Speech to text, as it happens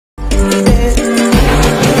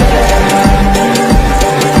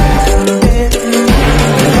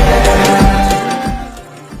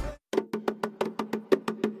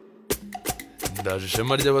ndaje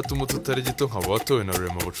ishema ry'abatuma tutari gito nkaba watowe na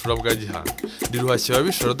rurema bucura bwa gihanga ndi ruhashye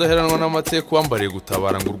babishora daheranwa n'amateka wambariye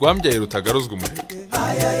gutabara ngo urwambyaye rutagaruzwa umuheto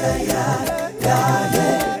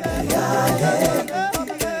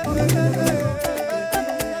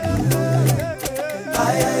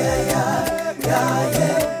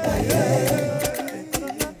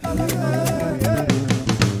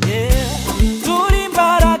turi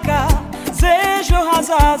imbaraga z'ejo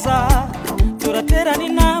hazaza turaterana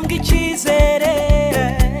intambwe icyizere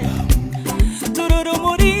turi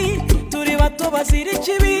urumuri turi bato bazira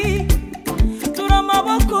ikibi turi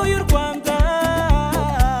amaboko y'u Rwanda.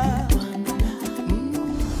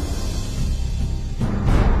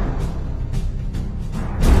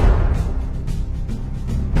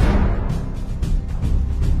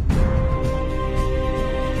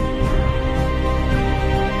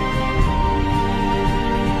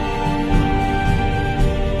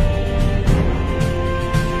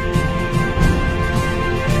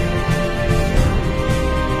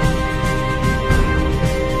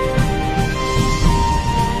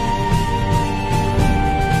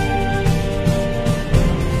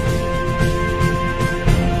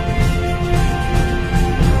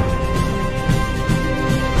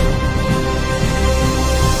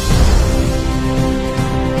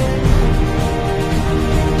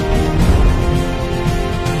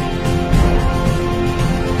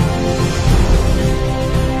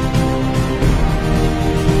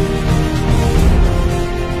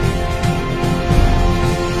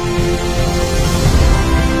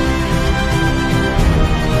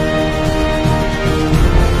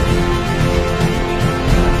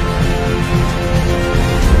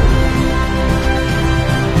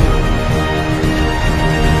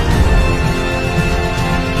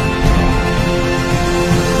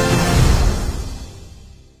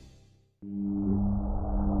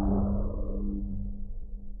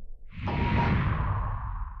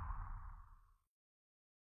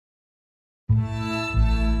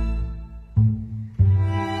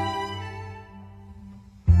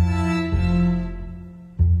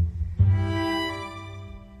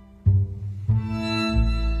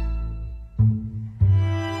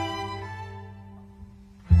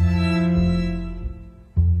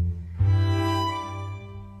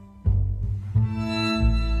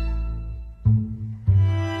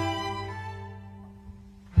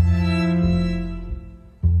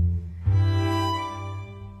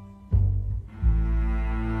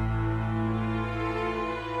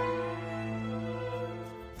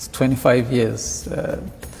 It's 25 years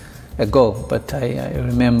ago, but I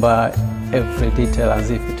remember every detail as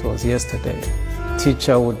if it was yesterday.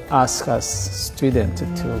 Teacher would ask us students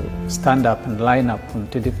to stand up and line up on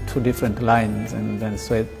two different lines, and then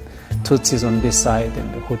say Tutsis on this side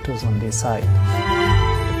and the Hutus on this side.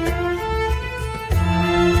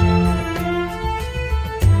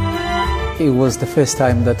 It was the first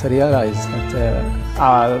time that I realized that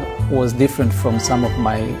I was different from some of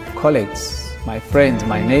my colleagues, my friends,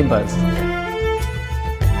 my neighbors.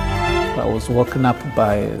 I was woken up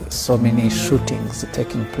by so many shootings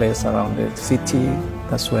taking place around the city.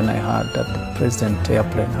 That's when I heard that the president's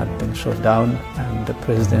airplane had been shot down and the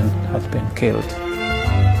president had been killed.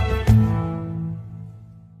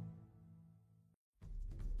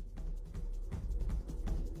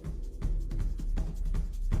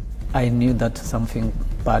 I knew that something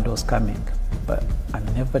bad was coming, but I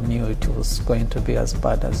never knew it was going to be as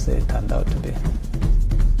bad as it turned out to be.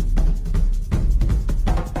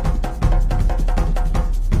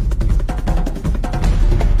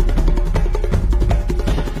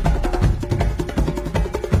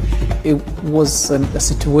 It was a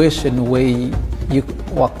situation where you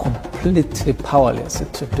were completely powerless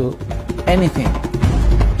to do anything.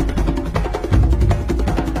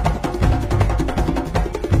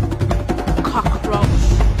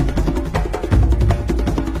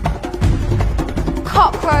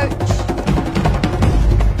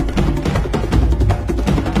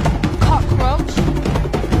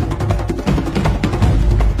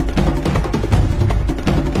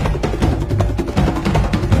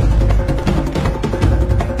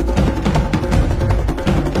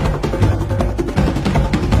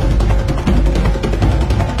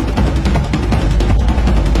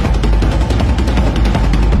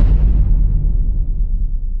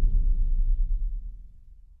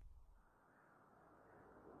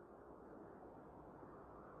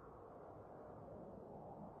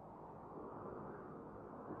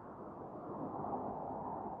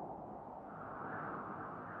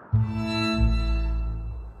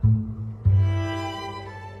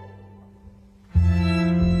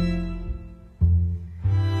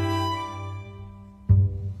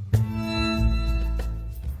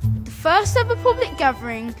 first ever public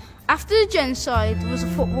gathering after the genocide was a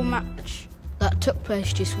football match that took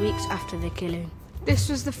place just weeks after the killing. This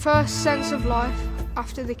was the first sense of life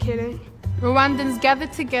after the killing. Rwandans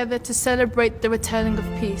gathered together to celebrate the returning of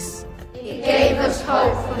peace. It gave us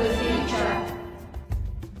hope for the future.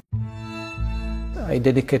 I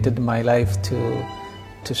dedicated my life to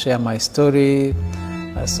share my story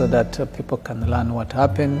so that people can learn what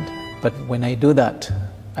happened. But when I do that,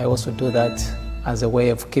 I also do that as a way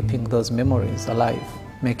of keeping those memories alive,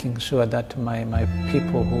 making sure that my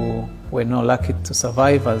people who were not lucky to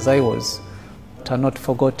survive as I was are not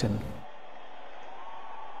forgotten.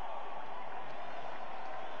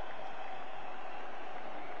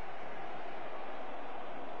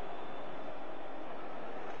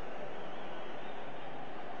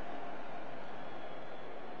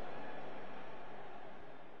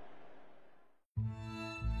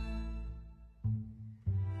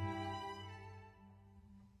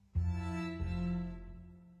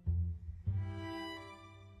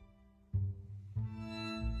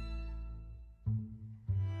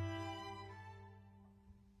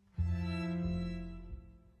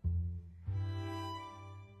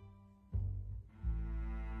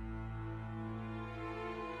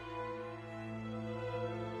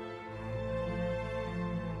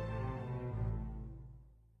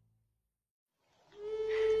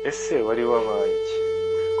 Ese wari wabaye iki?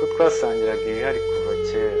 Ko twasangiraga ibihari kuva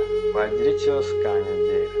kera, wagira ikibazo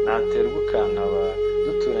ukanyegera, naterwa ukantabara,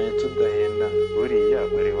 duturanye tudahendana, buriya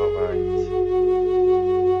wari wabaye iki?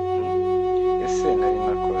 Ese nari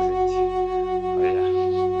nakoze iki? Oya,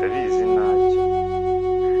 ndabizi ntacyo,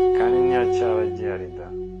 kandi niyo cyaba gihari da.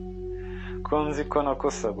 Ko nzi ko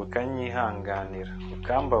nakosaga ukanyihanganira,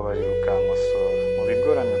 ukambabarira ukankosora, mu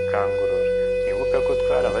bigoranye ukangorora, nibuka ko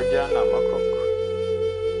twari abajyanama koko.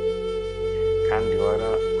 Kandi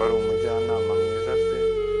wari umujyanama mwiza pe,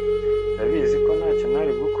 ndabizi ko ntacyo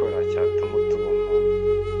nari gukora cyatuma utuba umuntu.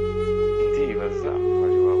 Ndibaza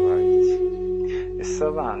wari wabaye iki? Ese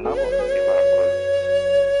abana bo ntibakoze iki?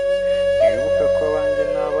 Ntibibuka ko abanjye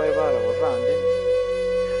n'abawe bari abavandimwe,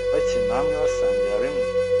 bakina hamwe basangira bimwe,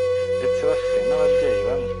 ndetse bafite n'ababyeyi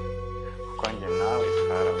bamwe, kuko njye nawe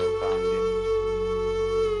twari abavandimwe.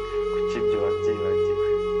 Kuki ibyo wabyibagiwe?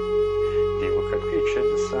 Ndibuka twicaye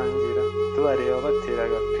dusangira, tubareba batera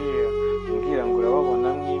agapira, umbwira ngo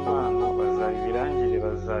urababonamo impano, bazaba ibirangire,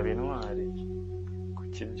 bazaba intwari.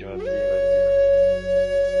 Kuki ibyo wabyibagiwe?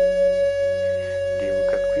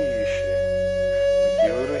 Ndibuka twihishe mu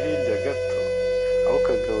gihuru hirya gato aho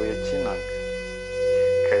Kagabo yakinaga.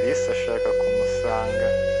 Kalisa ashaka kumusanga,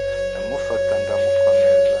 ndamufata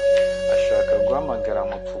ndamukomeza, ashaka guhamagara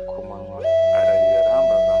amupfuka umunwa, ararira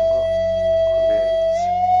arambaza ngo kubera iki?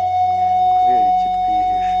 Kubera iki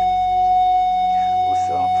twihishe? Ubuse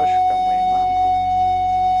wamfashe ukamuha impamvu?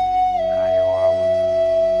 Ntayo wabona,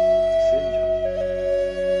 sibyo?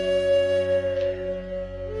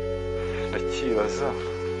 Ndakibaza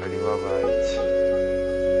wari wabaye iki?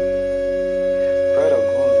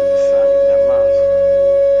 Twaraguhunze dusanga inyamaswa,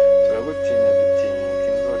 turagutinya dutinyuka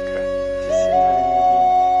inzoka, impyisi intare n'ibindi.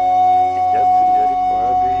 Ibyaturiye ariko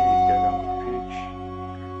waraduhigaga ngo twice.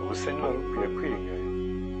 Ubuse ntiwari ukwiye kwigayo?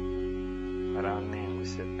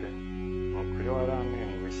 Warantengushye pe, ni ukuri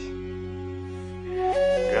warantengushye.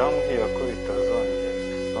 Ngaho mbwira ko bitazongera,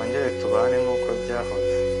 twongere tubane nk'uko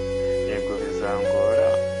byahoze. Yego bizangora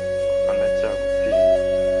kuko ndacyagutinya,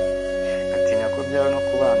 ngatinya ko byaba no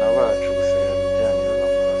ku bana bacu gusiga bijyaniza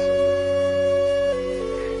amaraso gusa.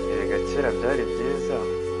 Erega kera byari byiza,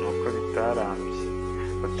 nuko bitarambye.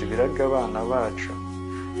 Batubiraga abana bacu,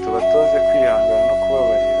 tubatoze kwihangana no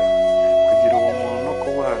kubabarira, kugira ubumuntu no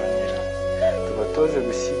kubuharanira, tubatoze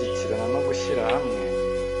gushyigikirana no gushyira hamwe.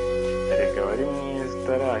 Erega wari mwiza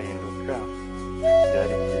utarahinduka,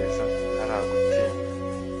 byari byiza ntaragutinya.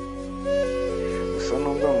 Gusa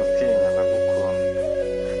nubwo mutinya ndagukunda,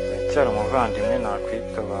 uracyari umuvandimwe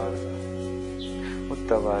nakwitabaza.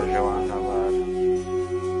 Utabaje wantabara,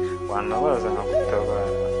 wantabaza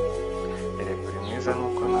nkagutabara. Erega uri mwiza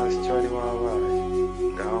nuko ntazi icyo wari wabaye.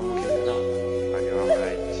 Ngaho mbwira wari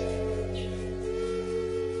wabaye iki?